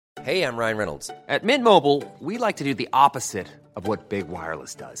Hey, I'm Ryan Reynolds. At Mint Mobile, we like to do the opposite of what Big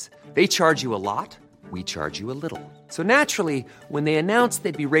Wireless does. They charge you a lot, we charge you a little. So naturally, when they announced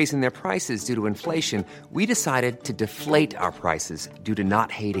they'd be raising their prices due to inflation, we decided to deflate our prices due to not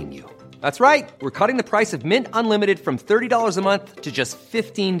hating you. That's right. We're cutting the price of Mint Unlimited from $30 a month to just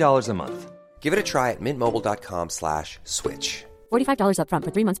 $15 a month. Give it a try at mintmobile.com/switch. $45 up front for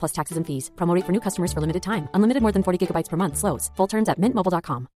 3 months plus taxes and fees. Promo rate for new customers for limited time. Unlimited more than 40 gigabytes per month. Slows full terms at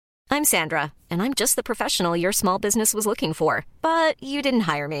mintmobile.com. I'm Sandra, and I'm just the professional your small business was looking for. But you didn't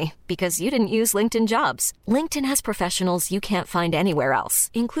hire me because you didn't use LinkedIn Jobs. LinkedIn has professionals you can't find anywhere else,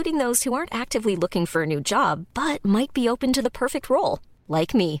 including those who aren't actively looking for a new job, but might be open to the perfect role,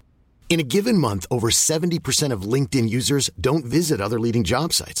 like me. In a given month, over 70% of LinkedIn users don't visit other leading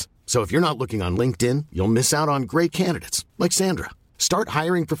job sites. So if you're not looking on LinkedIn, you'll miss out on great candidates like Sandra. Start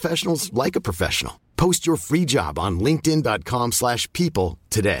hiring professionals like a professional. Post your free job on linkedin.com/people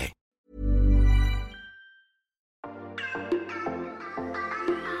today.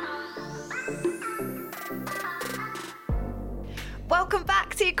 Welcome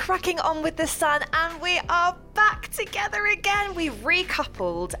back to Cracking On with the Sun, and we are back together again. We've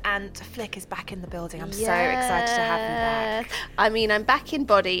recoupled, and Flick is back in the building. I'm so excited to have you back. I mean, I'm back in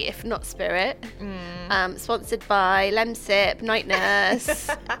body, if not spirit. Sponsored by Lemsip, Night Nurse,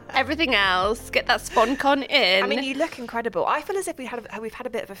 everything else. Get that SponCon in. I mean, you look incredible. I feel as if we've had a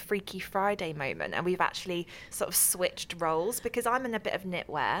bit of a Freaky Friday moment, and we've actually sort of switched roles, because I'm in a bit of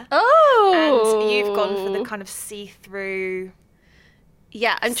knitwear. Oh! And you've gone for the kind of see-through...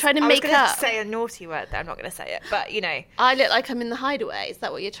 Yeah, I'm trying to make make up. I was up. going to say a naughty word there. I'm not going to say it, but you know. I look like I'm in the Hideaway. Is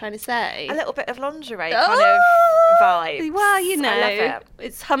that what you're trying to say? A little bit of lingerie kind of vibe. Well, you know, I love it.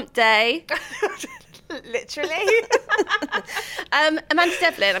 It's hump day. Literally. Amanda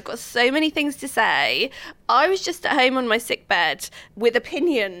Devlin, I've got so many things to say. I was just at home on my sick bed with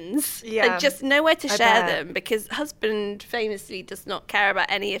opinions and just nowhere to share them, because husband famously does not care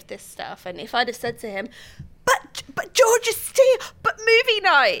about any of this stuff. And if I'd have said to him, but Georgia Steele, but movie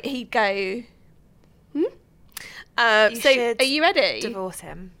night, he'd go, so are you ready? Divorce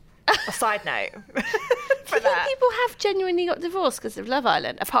him. A side note. Do you think people have genuinely got divorced because of Love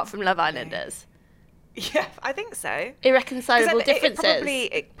Island, apart from Love Islanders? Yeah, I think so. Irreconcilable differences.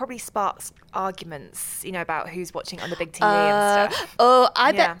 It probably sparks arguments, you know, about who's watching it on the big TV and stuff.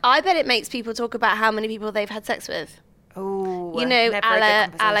 I bet it makes people talk about how many people they've had sex with. Oh, you know,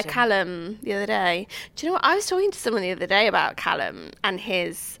 a la Callum the other day. Do you know what? I was talking to someone the other day about Callum and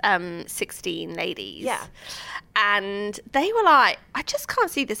his 16 ladies. Yeah. And they were like, I just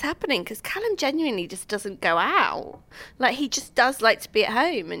can't see this happening, because Callum genuinely just doesn't go out. Like, he just does like to be at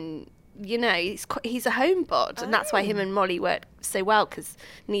home, and, you know, he's a homebod. And that's why him and Molly work so well, because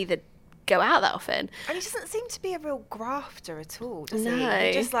neither go out that often. And he doesn't seem to be a real grafter at all, does he? No.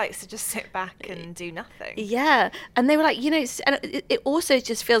 He just likes to just sit back and do nothing. Yeah. And they were like, you know, and it also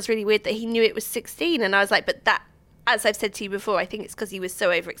just feels really weird that he knew it was 16. And I was like, but that, as I've said to you before, I think it's because he was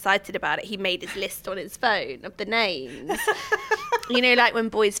so overexcited about it. He made his list on his phone of the names. You know, like when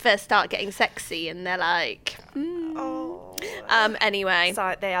boys first start getting sexy and they're like, anyway.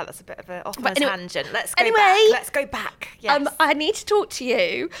 So that's a bit of an off on a tangent. Let's go back. Yes. I need to talk to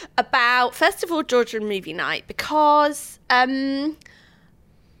you about, first of all, Georgia and movie night, because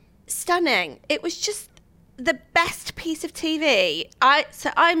stunning. It was just the best piece of TV.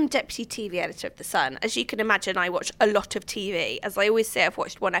 I'm deputy TV editor of The Sun. As you can imagine, I watch a lot of TV. As I always say, I've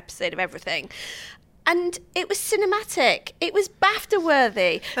watched one episode of everything. And it was cinematic. It was BAFTA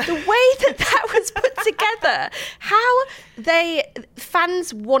worthy. The way that was put together, how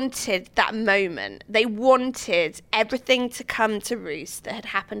fans wanted that moment. They wanted everything to come to roost that had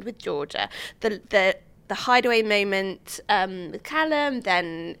happened with Georgia. The hideaway moment with Callum,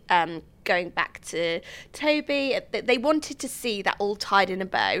 then going back to Toby. They wanted to see that all tied in a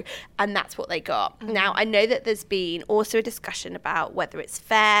bow, and that's what they got. Mm-hmm. Now, I know that there's been also a discussion about whether it's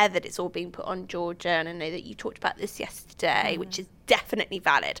fair that it's all being put on Georgia, and I know that you talked about this yesterday, which is definitely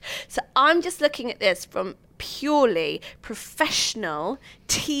valid. So I'm just looking at this from purely professional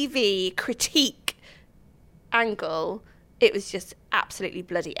TV critique angle. It was just absolutely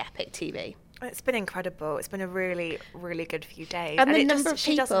bloody epic TV. It's been incredible. It's been a really, really good few days. And the number of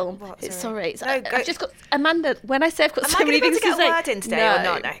people. Sorry. I've just got Amanda. When I say I've got so many things to say, am I going to get a word in today or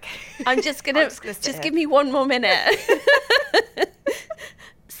not? No. I'm just gonna just give me one more minute.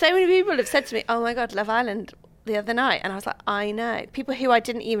 So many people have said to me, "Oh my God, Love Island." The other night, and I was like, I know. People who I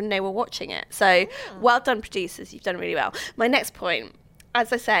didn't even know were watching it. So well done, producers. You've done really well. My next point,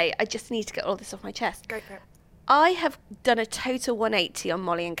 as I say, I just need to get all this off my chest. Go for it. I have done a total 180 on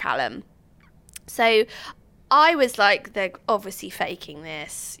Molly and Callum. So I was like, they're obviously faking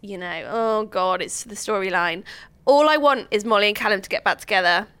this, you know. Oh, God, it's the storyline. All I want is Molly and Callum to get back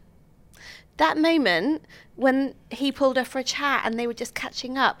together. That moment when he pulled her for a chat and they were just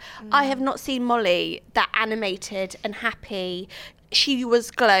catching up, I have not seen Molly that animated and happy. She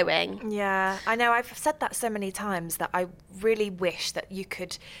was glowing. Yeah, I know. I've said that so many times that I really wish that you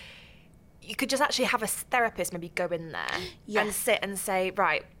could just actually have a therapist maybe go in there and sit and say,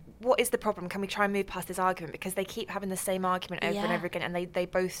 right, what is the problem? Can we try and move past this argument? Because they keep having the same argument over and over again, and they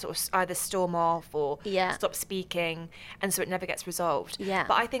both sort of either storm off or stop speaking, and so it never gets resolved. Yeah.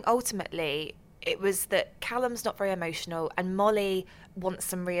 But I think ultimately it was that Callum's not very emotional and Molly wants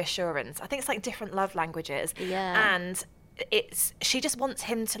some reassurance. I think it's like different love languages. Yeah. And she just wants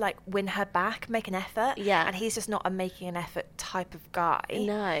him to like win her back, make an effort. Yeah. And he's just not a making an effort type of guy.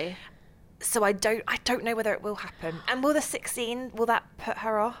 No. So I don't know whether it will happen. And will the 16, will that put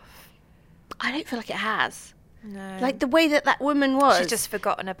her off? I don't feel like it has. No. Like the way that woman was. She's just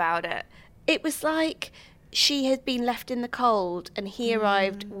forgotten about it. It was like she had been left in the cold and he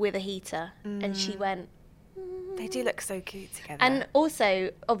arrived with a heater and she went... They do look so cute together. And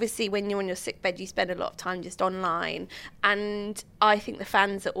also, obviously, when you're on your sickbed, you spend a lot of time just online. And I think the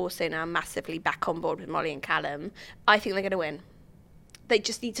fans are also now massively back on board with Molly and Callum. I think they're going to win. They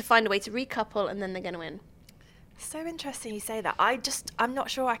just need to find a way to recouple and then they're going to win. So interesting you say that. I'm not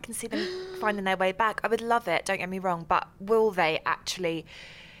sure I can see them finding their way back. I would love it, don't get me wrong, but will they actually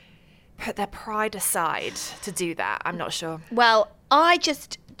put their pride aside to do that? I'm not sure. Well,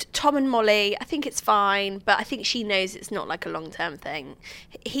 Tom and Molly, I think it's fine, but I think she knows it's not like a long-term thing.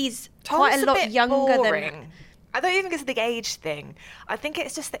 He's quite a lot younger than... I don't even think it's the age thing. I think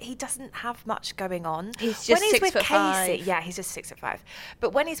it's just that he doesn't have much going on. He's just 6'5". Yeah, he's just 6'5".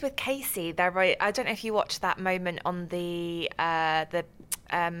 But when he's with Casey, I don't know if you watched that moment on the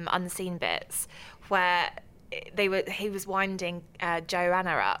unseen bits where he was winding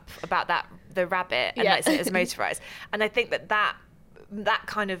Joanna up about the rabbit and it was motorised. And I think that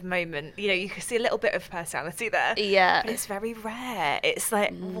kind of moment, you know, you can see a little bit of personality there. Yeah. But it's very rare. It's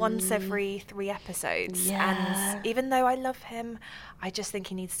like once every 3 episodes. Yeah. And even though I love him, I just think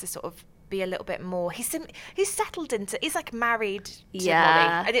he needs to sort of be a little bit more. He's settled into, he's like married to Molly.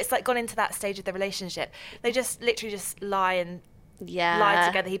 And it's like gone into that stage of the relationship. They just literally just lie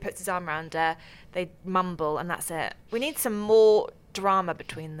together. He puts his arm around her. They mumble and that's it. We need some more drama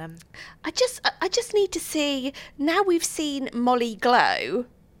between them. I just need to see, now we've seen Molly glow,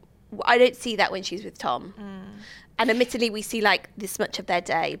 I don't see that when she's with Tom. And admittedly we see like this much of their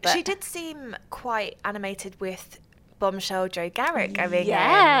day, but she did seem quite animated with bombshell Joe Garrett going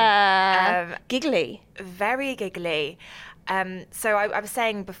in. Giggly, very giggly. So I was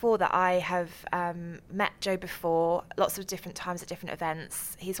saying before that I have met Joe before, lots of different times at different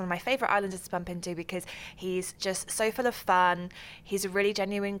events. He's one of my favourite islanders to bump into because he's just so full of fun. He's a really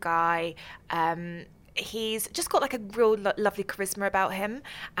genuine guy. He's just got like a real lovely charisma about him,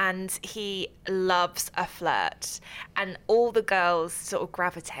 and he loves a flirt. And all the girls sort of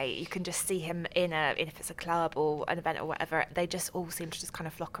gravitate. You can just see him if it's a club or an event or whatever, they just all seem to just kind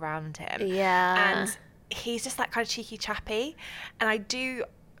of flock around him. Yeah. And he's just that kind of cheeky chappy. And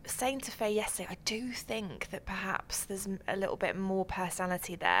saying to Faye yesterday, I do think that perhaps there's a little bit more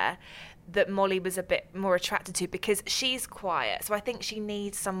personality there that Molly was a bit more attracted to because she's quiet. So I think she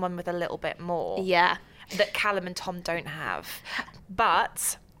needs someone with a little bit more. Yeah. That Callum and Tom don't have.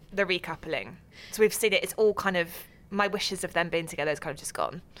 But the recoupling. So we've seen it. It's all kind of, my wishes of them being together is kind of just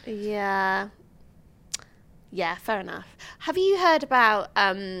gone. Yeah. Yeah, fair enough. Have you heard about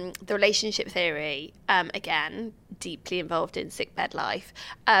the relationship theory, again, deeply involved in sickbed life,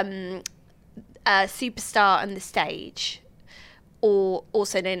 superstar and the stage, or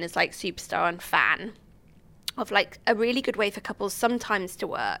also known as like superstar and fan? Of like a really good way for couples sometimes to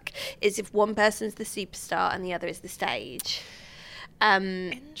work is if one person's the superstar and the other is the stage.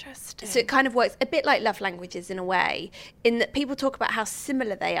 Interesting. So it kind of works a bit like love languages in a way, in that people talk about how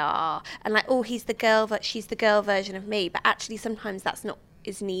similar they are and like, oh, she's the girl version of me, but actually sometimes that's not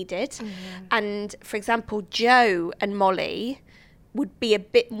is needed. And for example, Joe and Molly would be a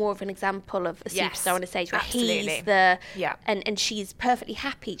bit more of an example of a superstar on a stage where he's and she's perfectly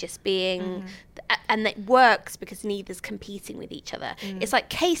happy just being and that works because neither's competing with each other. It's like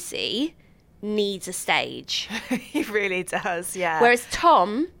Casey needs a stage. He really does, yeah. Whereas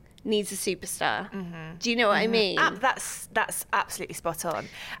Tom needs a superstar. Do you know what I mean? That's absolutely spot on.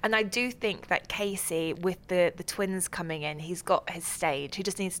 And I do think that Casey, with the twins coming in, he's got his stage. He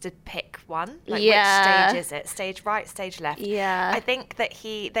just needs to pick one. Like, which stage is it? Stage right, stage left. Yeah. I think that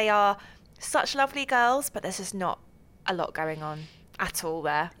they are such lovely girls, but there's just not a lot going on. at all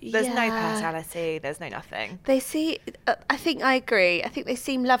there. There's no Yeah. personality, there's no nothing. They see. I think I agree. I think they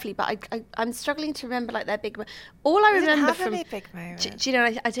seem lovely, but I'm struggling to remember like their big. All I They didn't remember have from any big moments. Do you know?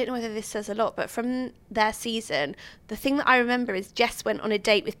 I don't know whether this says a lot, but from their season, the thing that I remember is Jess went on a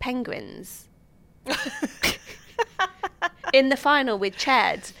date with penguins. In the final with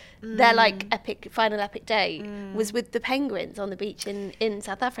Ched, their like final epic date was with the penguins on the beach in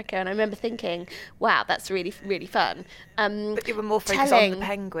South Africa, and I remember thinking, "Wow, that's really really fun." But you were more focused on the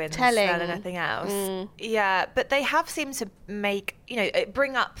penguins than anything else. Yeah, but they have seemed to make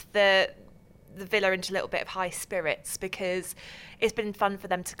bring up the villa into a little bit of high spirits, because it's been fun for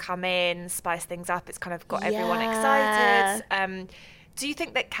them to come in, spice things up. It's kind of got everyone excited. Do you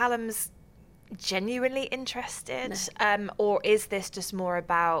think that Callum's genuinely interested, or is this just more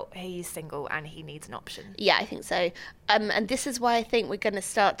about he's single and he needs an option? Yeah, I think so. And this is why I think we're going to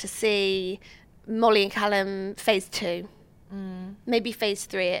start to see Molly and Callum phase 2. Maybe phase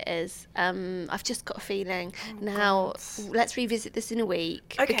 3 it is. I've just got a feeling. Now, let's revisit this in a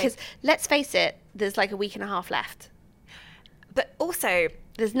week. Okay. Because let's face it, there's like a week and a half left. But also,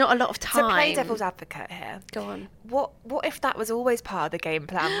 there's not a lot of time. To play devil's advocate here. Go on. What if that was always part of the game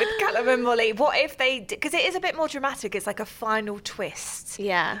plan with Callum and Molly? What if they... Because it is a bit more dramatic. It's like a final twist.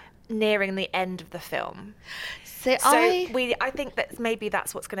 Yeah. Nearing the end of the film. So I think that maybe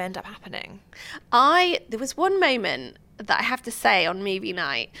that's what's going to end up happening. There was one moment that I have to say on movie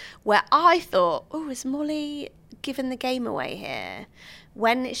night where I thought, oh, is Molly giving the game away here?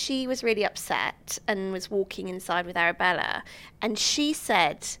 When she was really upset and was walking inside with Arabella, and she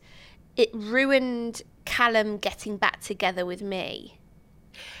said, it ruined Callum getting back together with me.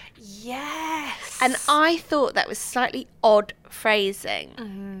 Yes. And I thought that was slightly odd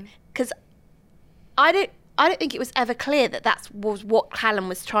phrasing, because I don't think it was ever clear that was what Callum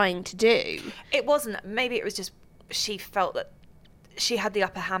was trying to do. It wasn't. Maybe it was just she felt that she had the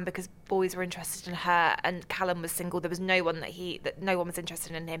upper hand because boys were interested in her and Callum was single. There was no one that no one was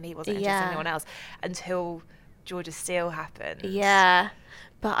interested in him. He wasn't interested in anyone else until Georgia Steele happened. Yeah.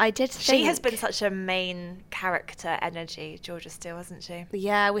 But I did think... She has been such a main character energy, Georgia Steele, hasn't she?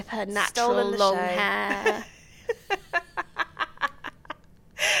 Yeah, with her natural long hair.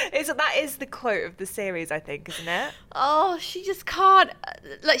 That is the quote of the series, I think, isn't it? Oh, she just can't...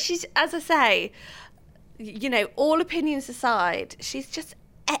 Like, she's, as I say... all opinions aside, she's just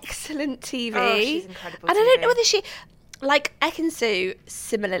excellent TV. Oh, she's incredible and TV. I don't know whether she... Like, Ekin-Su,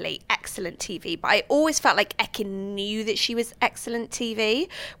 similarly, excellent TV. But I always felt like Ekin knew that she was excellent TV.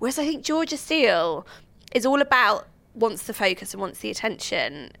 Whereas I think Georgia Steele is all about wants the focus and wants the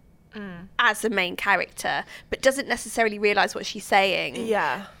attention as the main character, but doesn't necessarily realise what she's saying.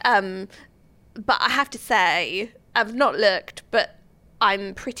 Yeah. But I have to say, I've not looked, but...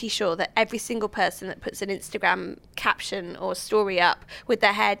 I'm pretty sure that every single person that puts an Instagram caption or story up with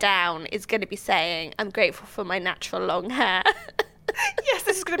their hair down is going to be saying, I'm grateful for my natural long hair. Yes,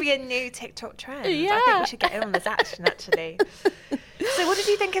 this is going to be a new TikTok trend. Yeah. I think we should get in on this action, actually. So what did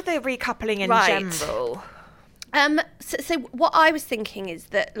you think of the recoupling in general? So what I was thinking is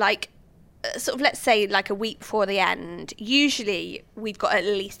that, like, sort of, let's say, like a week before the end, usually we've got at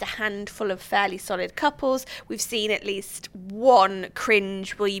least a handful of fairly solid couples. We've seen at least one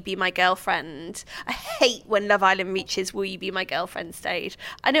cringe Will You Be My Girlfriend. I hate when Love Island reaches Will You Be My Girlfriend stage.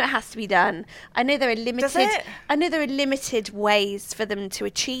 I know it has to be done. I know there are limited... Does it? I know there are limited ways for them to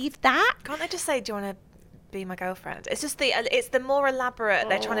achieve that. Can't they just say, do you want to be my girlfriend? It's just it's the more elaborate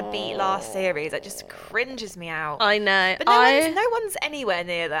they're trying to beat last series. It just cringes me out. I know. But no one's anywhere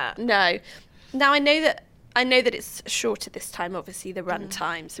near that. No. Now I know that it's shorter this time, obviously the run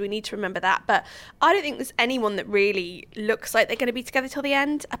time, so we need to remember that. But I don't think there's anyone that really looks like they're going to be together till the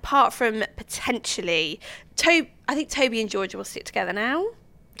end, apart from potentially I think Toby and Georgia will stick together now.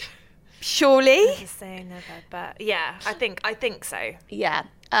 Surely. Never say never, but yeah, I think so. Yeah.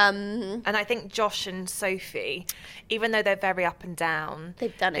 And I think Josh and Sophie, even though they're very up and down,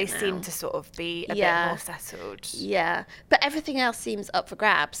 they've done it they now. seem to sort of be a bit more settled. Yeah, but everything else seems up for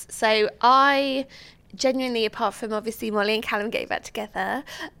grabs. So I genuinely, apart from obviously Molly and Callum getting back together,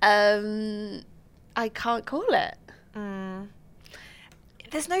 I can't call it.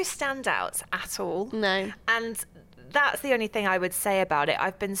 There's no standouts at all. No. And that's the only thing I would say about it.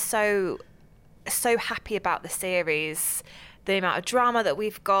 I've been so happy about the series. The amount of drama that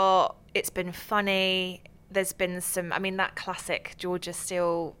we've got, it's been funny. there's been some, I mean, that classic Georgia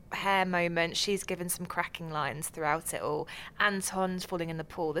Steele hair moment, she's given some cracking lines throughout it all. Anton's falling in the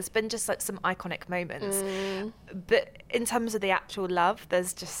pool. There's been just like some iconic moments. But in terms of the actual love,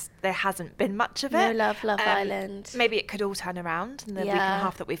 there hasn't been much of it. No Love Island. Maybe it could all turn around in the week and a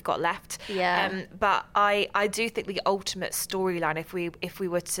half that we've got left. Yeah. But I do think the ultimate storyline, if we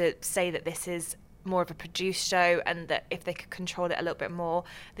were to say that this is more of a produced show, and that if they could control it a little bit more,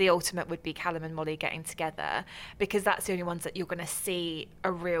 the ultimate would be Callum and Molly getting together, because that's the only ones that you're going to see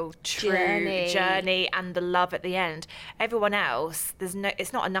a real true journey and the love at the end. Everyone else,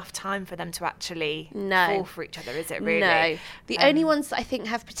 it's not enough time for them to actually fall for each other, is it really? No. The only ones that I think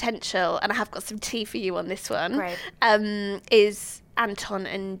have potential, and I have got some tea for you on this one, is Anton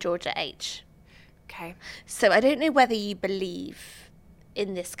and Georgia H. Okay. So I don't know whether you believe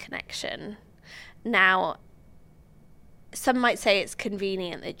in this connection. Now, some might say it's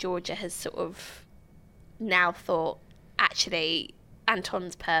convenient that Georgia has sort of now thought, actually,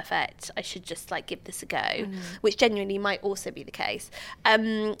 Anton's perfect, I should just like give this a go, which genuinely might also be the case.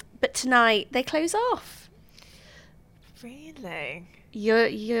 But tonight they close off. Really?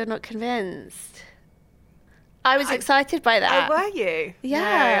 You're not convinced? I was excited by that. Oh, were you?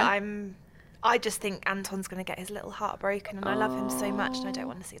 Yeah. No, I just think Anton's going to get his little heart broken, and I love him so much, and I don't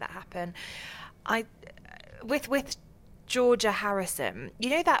want to see that happen. With Georgia Harrison,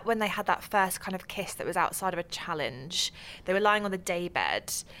 you know that when they had that first kind of kiss that was outside of a challenge, they were lying on the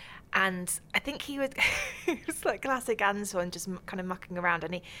daybed, and I think he was like classic Anton, just kind of mucking around,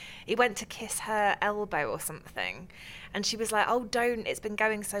 and he went to kiss her elbow or something, and she was like, oh, don't, it's been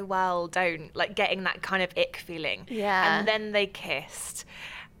going so well, don't, like getting that kind of ick feeling. Yeah. And then they kissed,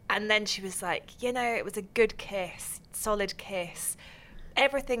 and then she was like, it was a good kiss, solid kiss.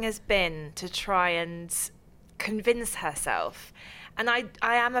 Everything has been to try and convince herself. And I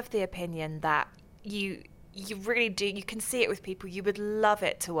am of the opinion that you really do, you can see it with people, you would love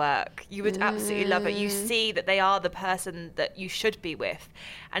it to work. You would absolutely love it. You see that they are the person that you should be with.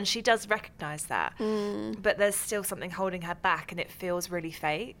 And she does recognise that. But there's still something holding her back, and it feels really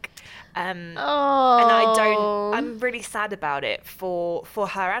fake. And I'm really sad about it for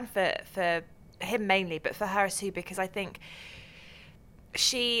her and for him mainly, but for her too, because I think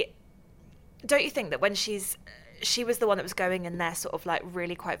don't you think that when she was the one that was going in there sort of like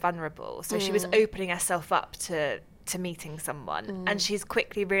really quite vulnerable, so she was opening herself up to meeting someone, and she's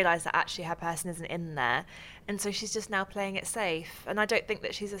quickly realised that actually her person isn't in there, and so she's just now playing it safe, and I don't think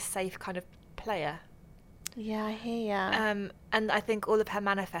that she's a safe kind of player. Yeah, I hear ya. And I think all of her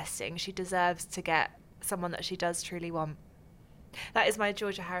manifesting, she deserves to get someone that she does truly want. That is my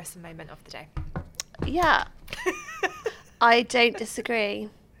Georgia Harrison moment of the day. Yeah. I don't disagree.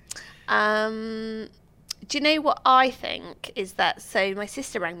 Do you know what I think is that, so my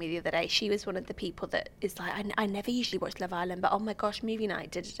sister rang me the other day, she was one of the people that is like, I never usually watch Love Island, but oh my gosh, movie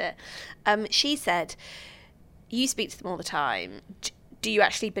night, she said, you speak to them all the time, do you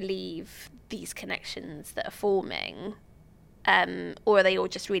actually believe these connections that are forming, or are they all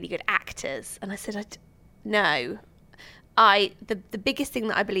just really good actors? And I said, no. The biggest thing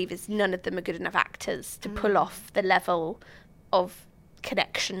that I believe is none of them are good enough actors to pull off the level of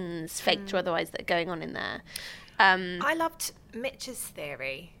connections, faked or otherwise, that are going on in there. I loved Mitch's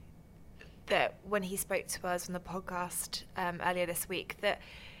theory that when he spoke to us on the podcast earlier this week, that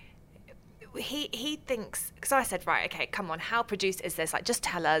he thinks, because I said, right, okay, come on, how produced is this? Like, just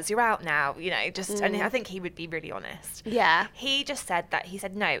tell us, you're out now, and I think he would be really honest. Yeah. He just said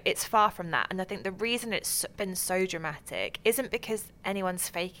no, it's far from that. And I think the reason it's been so dramatic isn't because anyone's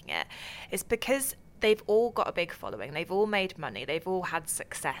faking it. It's because they've all got a big following. They've all made money. They've all had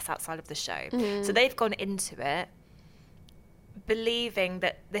success outside of the show. So they've gone into it believing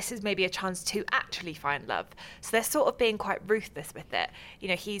that this is maybe a chance to actually find love. So they're sort of being quite ruthless with it.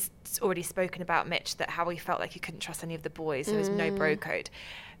 He's already spoken about Mitch, that how he felt like he couldn't trust any of the boys. There was no bro code.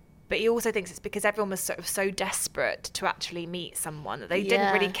 But he also thinks it's because everyone was sort of so desperate to actually meet someone that they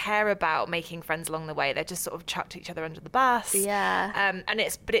didn't really care about making friends along the way. They just sort of chucked each other under the bus. Yeah.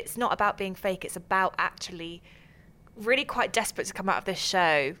 But it's not about being fake. It's about actually really quite desperate to come out of this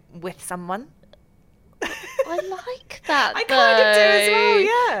show with someone. I like that. I kind of do as well,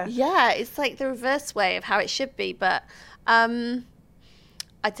 yeah. Yeah, it's like the reverse way of how it should be, but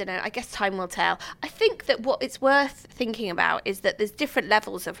I don't know, I guess time will tell. I think that what it's worth thinking about is that there's different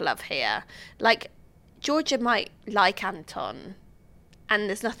levels of love here. Like, Georgia might like Anton, and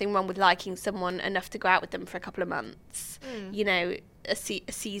there's nothing wrong with liking someone enough to go out with them for a couple of months. A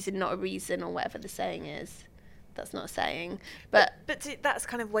season, not a reason, or whatever the saying is. That's not a saying. But that's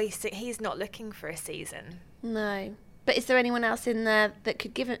kind of wasting. He's not looking for a season. No. But is there anyone else in there that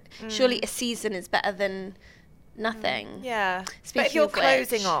could give it? Surely a season is better than nothing. Yeah. Speaking but if you're of which-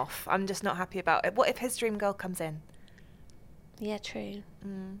 closing off, I'm just not happy about it. What if his dream girl comes in? Yeah, true.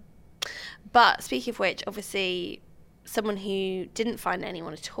 But speaking of which, obviously, someone who didn't find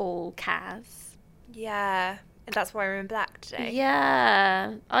anyone at all, Kaz. Yeah. And that's why we're in black today.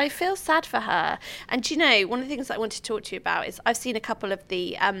 Yeah, I feel sad for her. And do you know, one of the things that I want to talk to you about is I've seen a couple of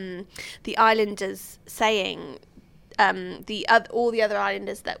the Islanders saying, all the other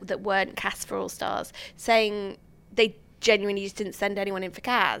Islanders that weren't cast for All Stars, saying they genuinely just didn't send anyone in for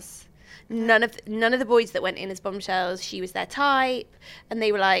Kaz. None of the boys that went in as bombshells, she was their type, and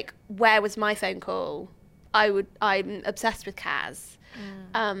they were like, "Where was my phone call? I'm obsessed with Kaz."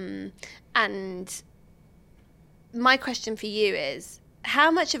 And my question for you is,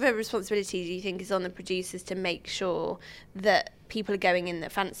 how much of a responsibility do you think is on the producers to make sure that people are going in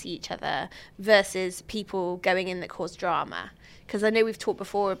that fancy each other versus people going in that cause drama? Because I know we've talked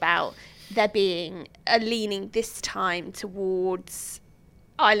before about there being a leaning this time towards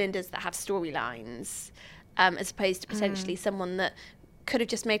Islanders that have storylines, as opposed to potentially someone that could have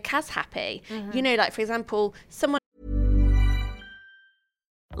just made Kaz happy. You know, like, for example, someone...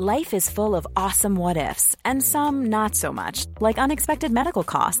 Life is full of awesome what-ifs, and some not so much, like unexpected medical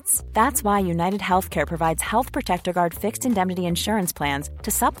costs. That's why United Healthcare provides Health Protector Guard fixed indemnity insurance plans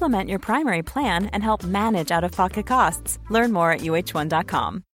to supplement your primary plan and help manage out-of-pocket costs. Learn more at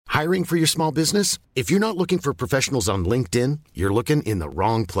uh1.com. Hiring for your small business? If you're not looking for professionals on LinkedIn, you're looking in the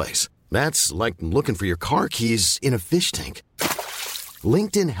wrong place. That's like looking for your car keys in a fish tank.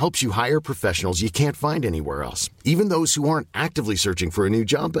 LinkedIn helps you hire professionals you can't find anywhere else, even those who aren't actively searching for a new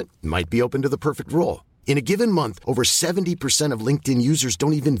job but might be open to the perfect role. In a given month, over 70% of LinkedIn users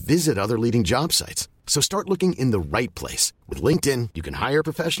don't even visit other leading job sites. So start looking in the right place. With LinkedIn, you can hire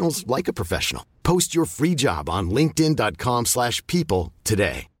professionals like a professional. Post your free job on linkedin.com/people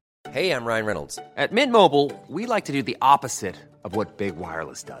today. Hey, I'm Ryan Reynolds. At Mint Mobile, we like to do the opposite of what Big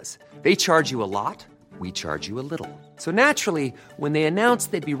Wireless does. They charge you a lot. We charge you a little. So naturally, when they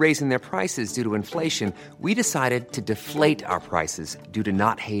announced they'd be raising their prices due to inflation, we decided to deflate our prices due to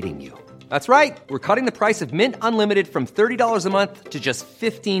not hating you. That's right. We're cutting the price of Mint Unlimited from $30 a month to just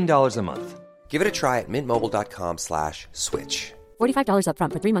 $15 a month. Give it a try at mintmobile.com/switch. $45 up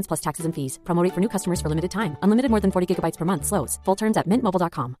front for 3 months plus taxes and fees. Promo rate for new customers for limited time. Unlimited more than 40 gigabytes per month. Slows full terms at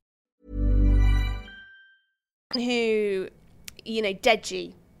mintmobile.com. Who, you know,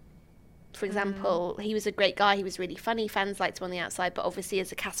 Deji, for example, he was a great guy. He was really funny. Fans liked him on the outside, but obviously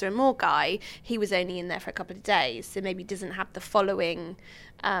as a Casa Amor guy, he was only in there for a couple of days, so maybe doesn't have the following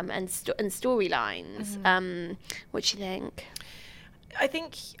and storylines. What do you think? I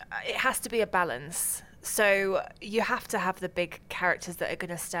think it has to be a balance. So you have to have the big characters that are going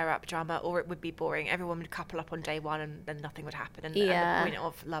to stir up drama, or it would be boring. Everyone would couple up on day one and then nothing would happen. And the point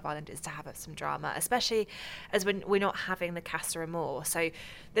of Love Island is to have some drama, especially as when we're not having the Casa Amor. So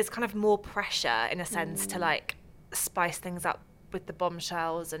there's kind of more pressure in a sense to like spice things up with the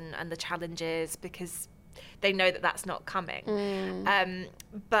bombshells and the challenges, because they know that that's not coming.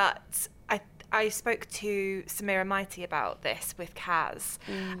 But I spoke to Samira Mighty about this with Kaz,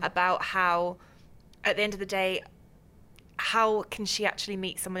 about how at the end of the day, how can she actually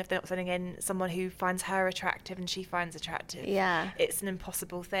meet someone if they're not sending in someone who finds her attractive and she finds attractive? Yeah. It's an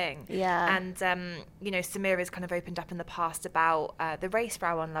impossible thing. Yeah. And, you know, Samira's kind of opened up in the past about the race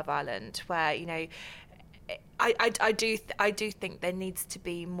row on Love Island, where, you know, I do think there needs to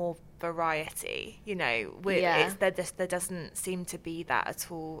be more variety, you know. There doesn't seem to be that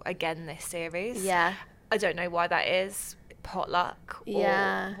at all again this series. Yeah. I don't know why that is. Potluck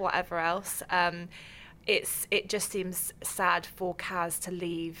or whatever else. It just seems sad for Kaz to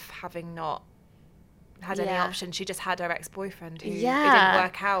leave having not had any option. She just had her ex-boyfriend who it didn't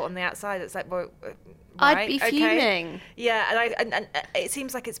work out on the outside. It's like, well, right, I'd be fuming. Yeah, and it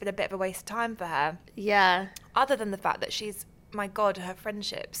seems like it's been a bit of a waste of time for her. Yeah. Other than the fact that she's, my God, her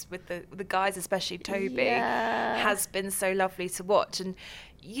friendships with the guys, especially Toby, has been so lovely to watch. And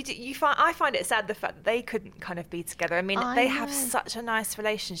I find it sad the fact that they couldn't kind of be together. I mean, they have such a nice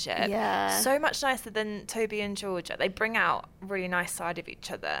relationship. Yeah. So much nicer than Toby and Georgia. They bring out a really nice side of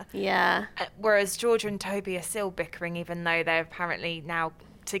each other. Yeah. Whereas Georgia and Toby are still bickering, even though they're apparently now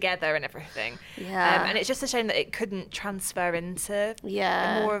together and everything. Yeah. And it's just a shame that it couldn't transfer into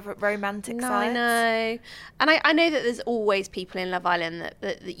more of a romantic side. I know. And I know that there's always people in Love Island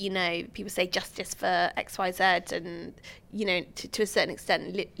that you know, people say justice for XYZ, and, you know, to a certain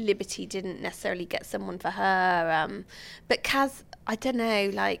extent, Liberty didn't necessarily get someone for her. But Kaz, I don't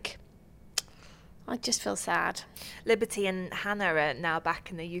know, like, I just feel sad. Liberty and Hannah are now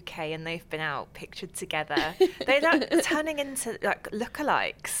back in the UK, and they've been out pictured together. They're like turning into like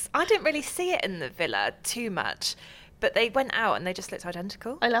lookalikes. I didn't really see it in the villa too much, but they went out and they just looked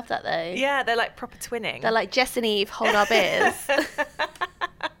identical. I love that though. Yeah, they're like proper twinning. They're like Jess and Eve, hold our beers.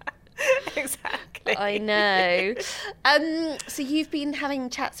 Exactly. I know. So you've been having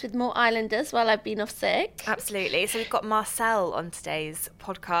chats with more Islanders while I've been off sick. Absolutely. So we've got Marcel on today's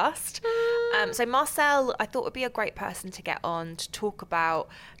podcast. So Marcel, I thought would be a great person to get on to talk about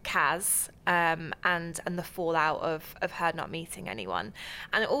Kaz and the fallout of her not meeting anyone.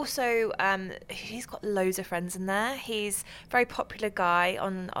 And also, he's got loads of friends in there. He's a very popular guy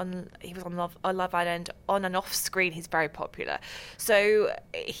he was on Love Island, on and off screen. He's very popular. So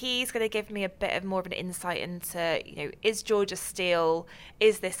he's going to give me a bit of more of an insight into, is Georgia Steele,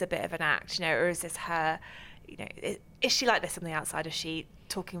 is this a bit of an act, or is this her, is she like this on the outside? Is she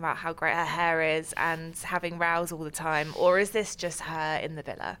talking about how great her hair is and having rows all the time, or is this just her in the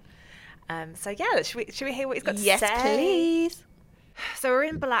villa? So yeah, should we hear what he's got to say? Yes, please. So we're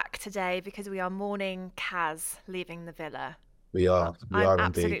in black today because we are mourning Kaz leaving the villa. We are I'm indeed.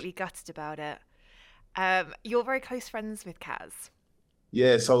 absolutely gutted about it. You're very close friends with Kaz.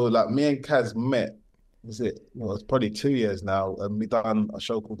 Yeah, so like me and Kaz met, it's probably 2 years now, and we done a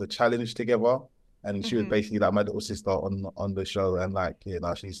show called The Challenge together, and she was basically like my little sister on the show, and like,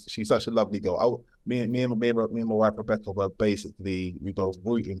 she's such a lovely girl. Me and my wife Rebecca were basically, we both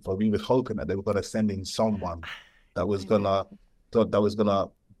rooting for, we were hoping that they were gonna send in someone that was gonna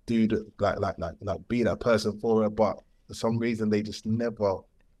do be that person for her, but for some reason they just never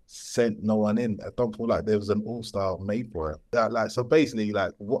sent no one in. I don't feel like there was an all-star made for it. So basically,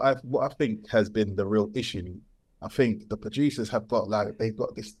 like what I think has been the real issue, I think the producers have got they've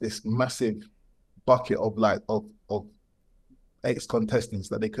got this massive bucket of ex-contestants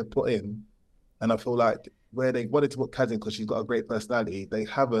that they could put in, and I feel like where they wanted to put Kaz in because she's got a great personality, they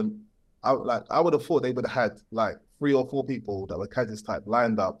haven't. I would have thought they would have had like 3 or 4 people that were Kaz's type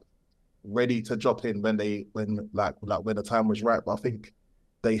lined up, ready to drop in when the time was right. But I think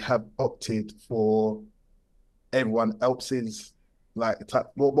they have opted for everyone else's type.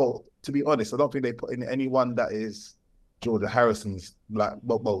 Well, to be honest, I don't think they put in anyone that is Georgia Harrison's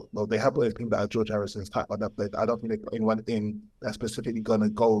they have put in people that are Georgia Harrison's type, but I don't think they put anyone in that's specifically gonna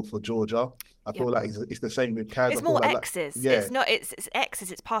go for Georgia. I feel like it's the same with Kaz. It's more exes. It's not. It's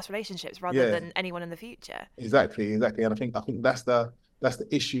exes. It's past relationships rather than anyone in the future. Exactly. And I think that's the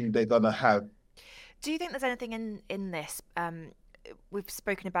issue they're gonna have. Do you think there's anything in this? We've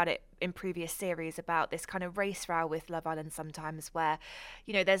spoken about it in previous series about this kind of race row with Love Island sometimes where,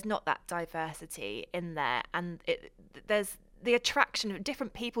 there's not that diversity in there, and there's the attraction,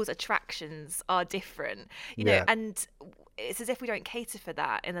 different people's attractions are different, know, and it's as if we don't cater for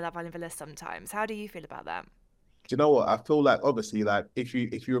that in the Love Island villa sometimes. How do you feel about that? Do you know what? I feel like, obviously, like if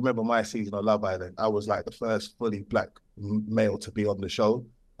you remember my season of Love Island, I was like the first fully black male to be on the show,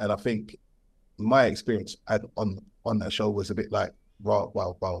 and I think my experience on that show was a bit like, wow,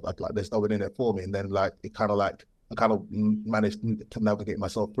 like there's no one in there for me. And then I kind of managed to navigate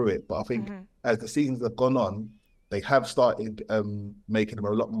myself through it. But I think as the seasons have gone on, they have started making them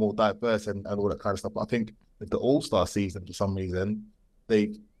a lot more diverse and all that kind of stuff. But I think with the All-Star season, for some reason,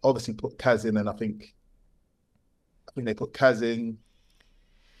 they obviously put Kaz in, and I think they put Kaz in,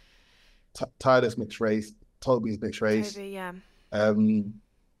 Tyler's mixed race, Toby's mixed race. Toby, yeah.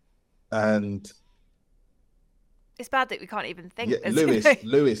 And it's bad that we can't even think. Yeah, Lewis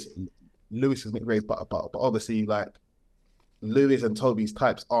is mixed race, but obviously like Lewis and Toby's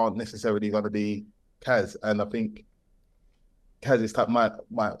types aren't necessarily going to be Kaz, and I think Kaz's type might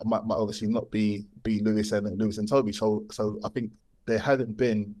obviously not be Lewis and Toby. So I think there hasn't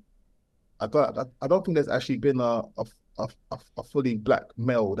been. I don't think there's actually been a fully black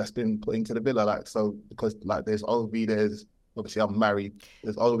male that's been put into the villa, because there's Ovi, there's obviously I'm married,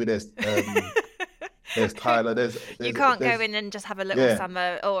 there's Ovi, there's Tyler, you can't go in and just have a little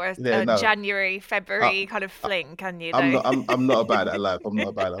summer or a January, February kind of fling, can you? I'm not about that life.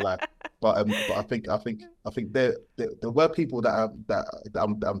 But I think there were people that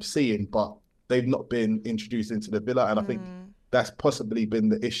I'm seeing, but they've not been introduced into the villa, and I think that's possibly been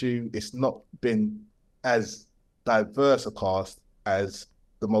the issue. It's not been as diverse a cast as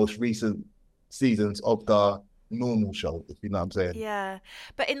the most recent seasons of the normal show, if you know what I'm saying. Yeah,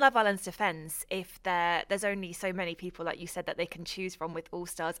 but in Love Island's defence, if there's only so many people, like you said, that they can choose from with All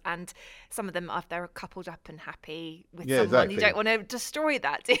Stars, and some of them, if they're coupled up and happy with someone, exactly. you don't want to destroy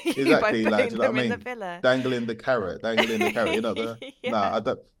that, do you? Exactly, By like, putting do you know them what I in mean? the villa. Dangling the carrot, you know. Yeah. Nah, I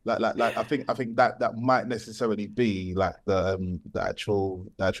don't like. I think that might necessarily be like the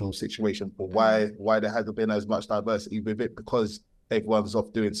actual situation for why there hasn't been as much diversity with it, because everyone's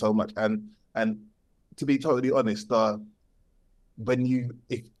off doing so much. And to be totally honest, when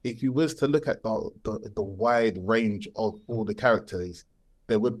if you was to look at the wide range of all the characters,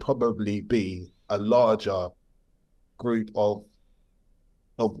 there would probably be a larger group of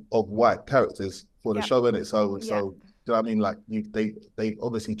white characters for the show, innit? So do you know what I mean? Like they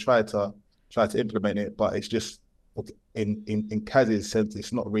obviously try to implement it, but it's just in Kaz's sense,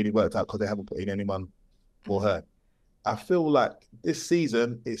 it's not really worked out because they haven't put in anyone for her. I feel like this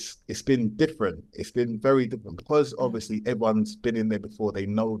season it's been different. It's been very different because obviously everyone's been in there before. They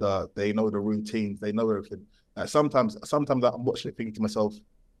know the routines. They know everything. Like sometimes I'm watching it thinking to myself,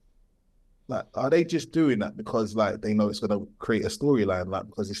 like, are they just doing that because like they know it's going to create a storyline? Like,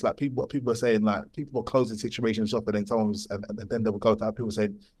 because it's like people are saying, like, people are closing situations up, and then and then they will go to other people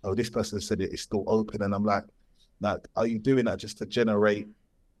saying, oh, this person said it's still open, and I'm like, are you doing that just to generate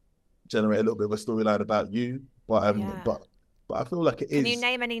a little bit of a storyline about you? But I feel like it is. Can you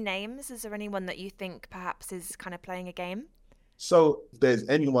name any names? Is there anyone that you think perhaps is kind of playing a game? So if there's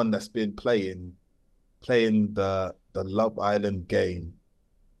anyone that's been playing the Love Island game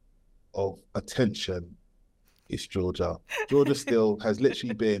of attention, it's Georgia. Georgia still has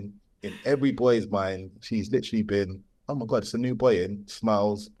literally been in every boy's mind. She's literally been, oh my God, it's a new boy in,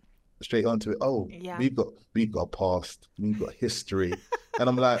 smiles straight onto it. Oh, yeah. we've got past, we've got history. And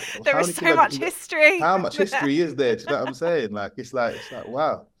I'm like, there is so much history. How much history is there? Do you know what I'm saying? Like, it's like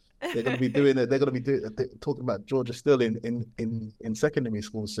wow. They're gonna be doing it. They're gonna be talking about Georgia still in secondary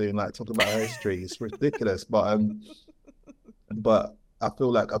school soon. Like, talking about her history. It's ridiculous. But I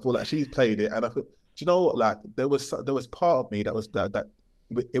feel like she's played it, and I feel. Do you know what? Like, there was part of me that was that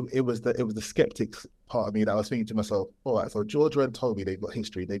it was the skeptics part of me that was thinking to myself, all right, so Georgia and Toby, they've got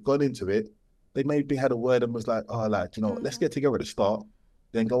history. They've gone into it. They maybe had a word and was like, oh, like, you know, let's get together at the start,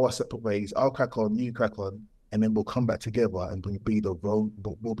 then go our separate ways. I'll crack on, you crack on, and then we'll come back together and we'll be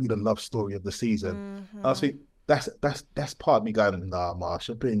the love story of the season. I was thinking, that's part of me going, nah,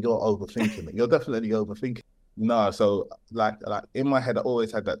 Marsha, you're overthinking it. You're definitely overthinking. No, so like in my head, I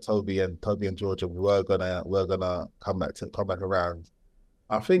always had that Toby and Georgia were gonna come back around.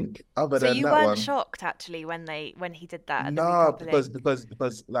 I think other than that one. So you weren't shocked actually when he did that? No,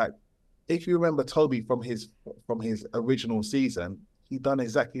 because like, if you remember Toby from his original season, he done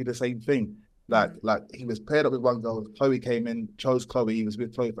exactly the same thing. Like he was paired up with one girl. Chloe came in, chose Chloe. He was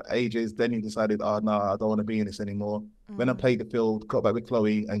with Chloe for ages. Then he decided, oh no, I don't want to be in this anymore. Went and played the field, got back with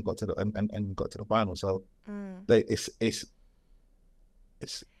Chloe, and got to the final. So it's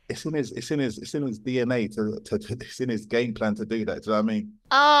in his DNA to it's in his game plan to do that. Do you know what I mean?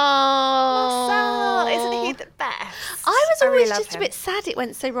 Oh, Marcel, isn't he the best? I was always just a bit sad it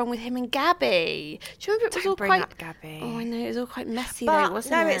went so wrong with him and Gabby. Do you remember it was all quite up Gabby? Oh, I know, it was all quite messy but though,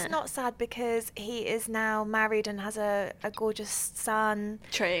 wasn't it? No, it's not sad because he is now married and has a gorgeous son.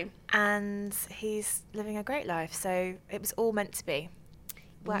 True. And he's living a great life. So it was all meant to be.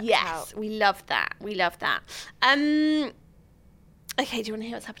 Worked out. We love that. Okay, do you want to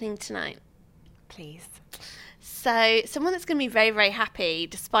hear what's happening tonight? Please. So someone that's going to be very, very happy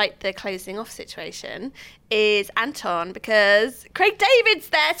despite the closing off situation is Anton, because Craig David's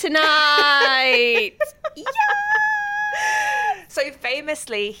there tonight. Yeah! So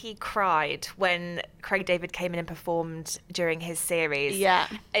famously, he cried when Craig David came in and performed during his series. Yeah.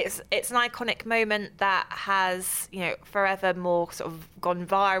 It's an iconic moment that has, you know, forever more sort of gone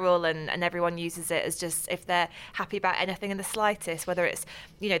viral, and everyone uses it as just if they're happy about anything in the slightest, whether it's,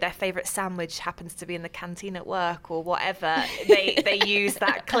 you know, their favourite sandwich happens to be in the canteen at work or whatever, they use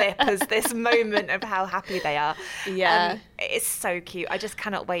that clip as this moment of how happy they are. Yeah. It's so cute. I just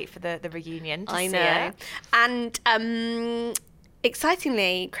cannot wait for the reunion to see know. it. And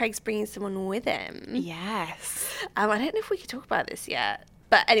excitingly, Craig's bringing someone with him. Yes. I don't know if we could talk about this yet.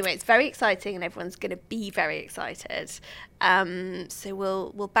 But anyway, it's very exciting and everyone's going to be very excited. So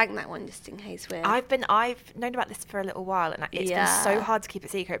we'll bank that one just in case we're... I've known about this for a little while, and it's been so hard to keep it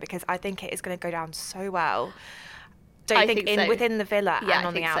secret because I think it is going to go down so well. Don't you think so. Within the villa and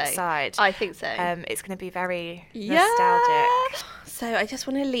on the outside? I think so. It's going to be very nostalgic. So I just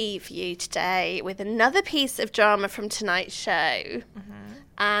want to leave you today with another piece of drama from tonight's show. Mm-hmm.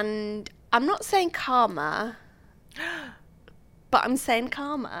 And I'm not saying karma, but I'm saying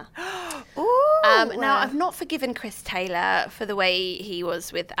karma. Ooh! Now, I've not forgiven Chris Taylor for the way he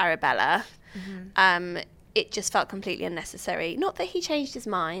was with Arabella. It just felt completely unnecessary. Not that he changed his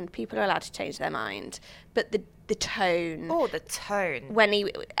mind. People are allowed to change their mind. But the tone. Oh, the tone. When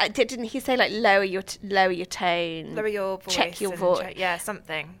he didn't he say like lower your tone, lower your voice, check your voice, yeah,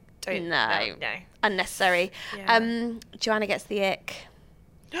 something. No, no, unnecessary. Yeah. Joanna gets the ick.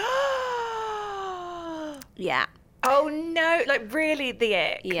 Yeah. Oh no! Like really, the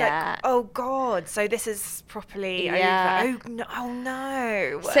ick. Yeah. Like, oh God! So this is properly over. Oh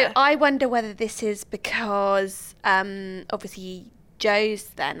no! So I wonder whether this is because obviously Joe's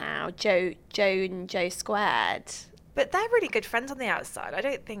there now. Joe and Joe squared. But they're really good friends on the outside. I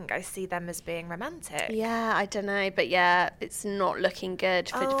don't think I see them as being romantic. Yeah, I don't know, but yeah, it's not looking good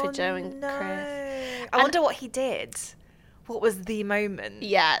for Joe and Chris. I wonder what he did. What was the moment?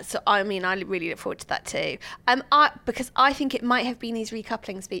 Yeah, so I mean, I really look forward to that too. Because I think it might have been his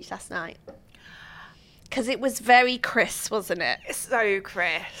recoupling speech last night. Because it was very Chris, wasn't it? It's so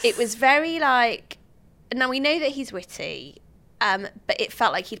Chris. It was very like. Now we know that he's witty, but it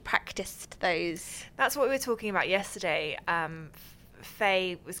felt like he'd practiced those. That's what we were talking about yesterday.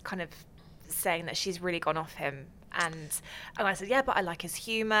 Faye was kind of saying that she's really gone off him. And I said, yeah, but I like his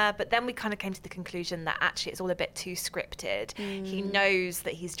humour. But then we kind of came to the conclusion that actually it's all a bit too scripted. He knows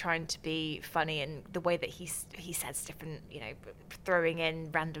that he's trying to be funny, and the way that he says different, throwing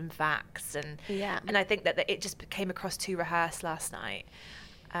in random facts. And I think that it just came across too rehearsed last night.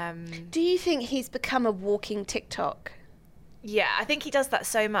 Do you think he's become a walking TikTok? Yeah, I think he does that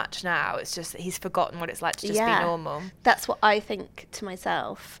so much now. It's just that he's forgotten what it's like to just be normal. That's what I think to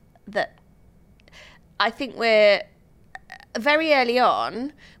myself, that I think we're very early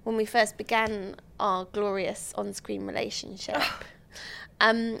on, when we first began our glorious on-screen relationship.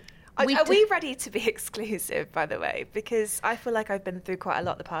 Are we ready to be exclusive, by the way? Because I feel like I've been through quite a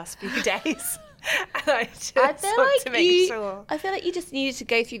lot the past few days. And I just want to make sure. I feel like you just needed to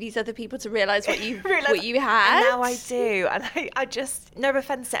go through these other people to realise what you had. And now I do. And I just, no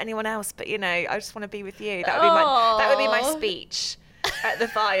offence to anyone else, but I just want to be with you. That would be my speech at the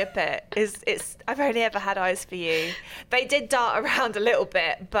fire pit. I've only ever had eyes for you. They did dart around a little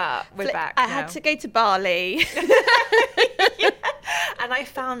bit, but we're back I now. had to go to Bali. And I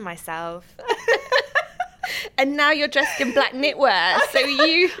found myself. And now you're dressed in black knitwear, so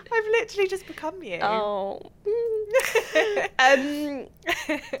I've literally just become you. Oh.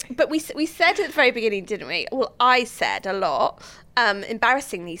 But we said at the very beginning, didn't we? Well, I said a lot,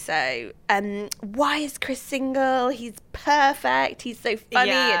 embarrassingly so. Why is Chris single? He's perfect. He's so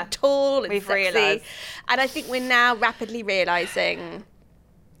funny and tall and sexy. Realised. And I think we're now rapidly realising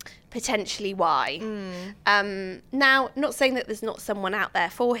potentially why. Now, not saying that there's not someone out there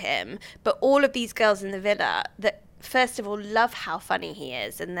for him, but all of these girls in the villa that first of all love how funny he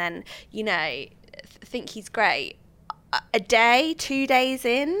is, and then think he's great, a day, 2 days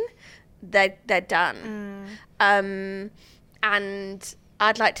in, they're done. And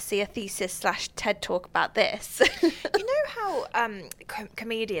I'd like to see a thesis / TED talk about this. You know how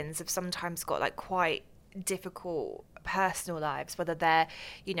comedians have sometimes got like quite difficult personal lives, whether they're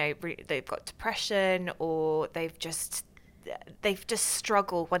they've got depression or they've just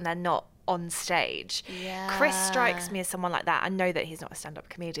struggled when they're not on stage. Chris strikes me as someone like that. I know that he's not a stand-up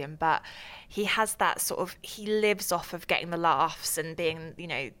comedian, but he has that sort of, he lives off of getting the laughs and being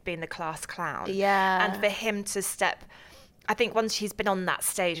the class clown. And for him to step, I think once he's been on that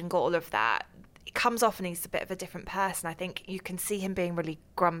stage and got all of that, it comes off and he's a bit of a different person. I think you can see him being really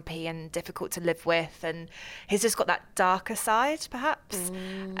grumpy and difficult to live with, and he's just got that darker side, perhaps.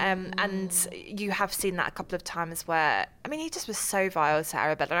 And you have seen that a couple of times where, he just was so vile to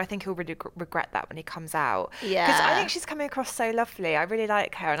Arabella, and I think he'll really regret that when he comes out. Because I think she's coming across so lovely. I really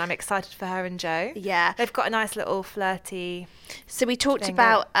like her, and I'm excited for her and Joe. They've got a nice little flirty. So we talked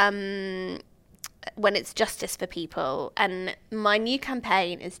about when it's justice for people, and my new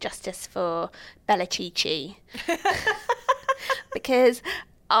campaign is justice for Bella Chichi. Because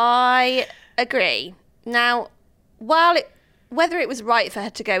I agree. Now, whether it was right for her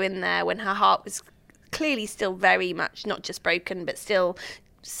to go in there when her heart was clearly still very much not just broken, but still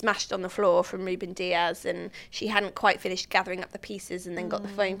smashed on the floor from Ruben Diaz, and she hadn't quite finished gathering up the pieces, and then got the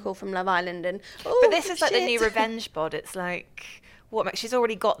phone call from Love Island, and but this is like the new revenge bod. It's like, she's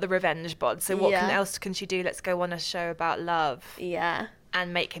already got the revenge bod, so what else can she do? Let's go on a show about love.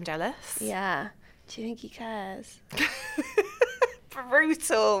 And make him jealous. Do you think he cares?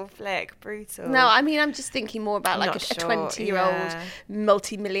 Brutal flick, brutal. No, I'm just thinking more about like a 20-year-old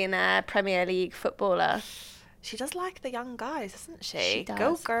multi-millionaire Premier League footballer. She does like the young guys, doesn't she? She does.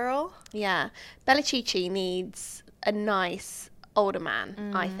 Go girl. Yeah. Bella Chichi needs a nice older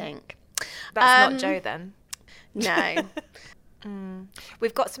man, I think. That's not Joe then. No.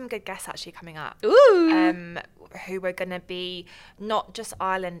 We've got some good guests actually coming up. Ooh. Who are going to be not just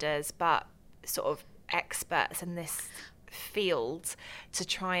Islanders, but sort of experts in this field to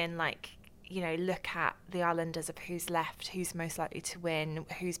try and look at the Islanders of who's left, who's most likely to win,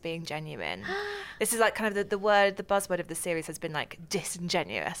 who's being genuine. This is kind of the buzzword of the series has been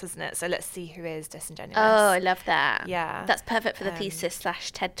disingenuous, isn't it? So let's see who is disingenuous. Oh, I love that. Yeah. That's perfect for the thesis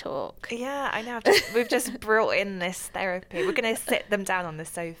 / TED Talk. Yeah, I know. We've just brought in this therapy. We're going to sit them down on the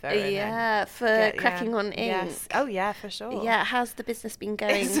sofa. And for cracking on ink. Yes. Oh, yeah, for sure. Yeah, how's the business been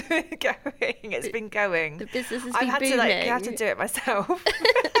going? It's been going. The business has I've been had booming. I had to do it myself.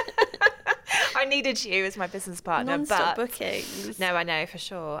 I needed you as my business partner. Non-stop but bookings. No, I know, for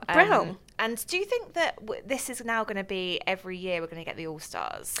sure. Brilliant. And do you think that this is now going to be every year we're going to get the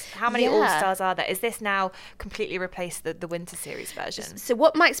All-Stars? How many All-Stars are there? Is this now completely replaced the Winter Series version? So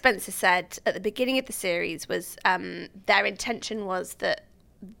what Mike Spencer said at the beginning of the series was their intention was that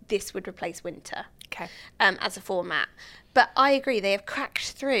this would replace Winter as a format. But I agree, they have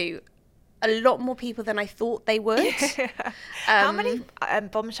cracked through a lot more people than I thought they would. How many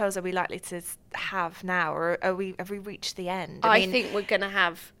bombshells are we likely to have now, or have we reached the end? I think we're going to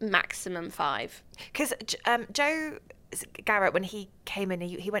have maximum 5. Because Joe Garrett, when he came in,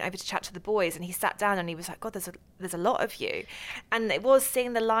 he went over to chat to the boys, and he sat down and he was like, God, there's a lot of you. And it was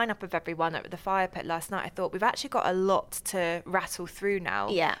seeing the lineup of everyone at the fire pit last night. I thought we've actually got a lot to rattle through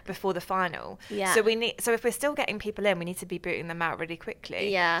now before the final. Yeah. So if we're still getting people in, we need to be booting them out really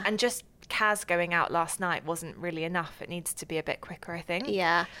quickly. Yeah. And just Kaz going out last night wasn't really enough. It needs to be a bit quicker, I think.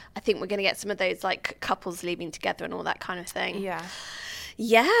 Yeah. I think we're going to get some of those couples leaving together and all that kind of thing. Yeah.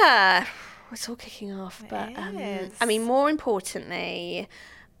 Yeah. It's all kicking off. But more importantly,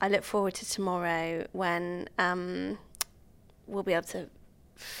 I look forward to tomorrow when we'll be able to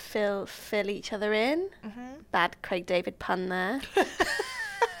fill each other in. Mm-hmm. Bad Craig David pun there.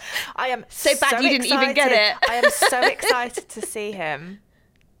 I am so bad you didn't even get it. I am so excited to see him.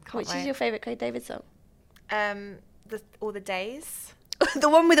 Which is your favourite Craig David song? All the Days. The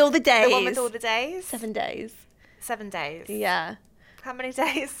one with all the days. The one with all the days. 7 days. 7 days. Yeah. How many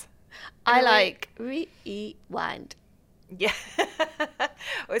days? I like Rewind. Yeah.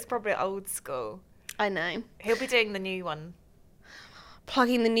 It's probably old school. I know. He'll be doing the new one.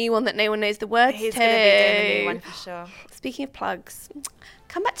 Plugging the new one that no one knows the words He's to. going to be doing the new one for sure. Speaking of plugs,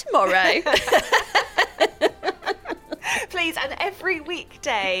 come back tomorrow. Please, and every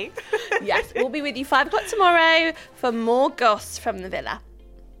weekday. Yes, we'll be with you 5 o'clock tomorrow for more goss from the villa.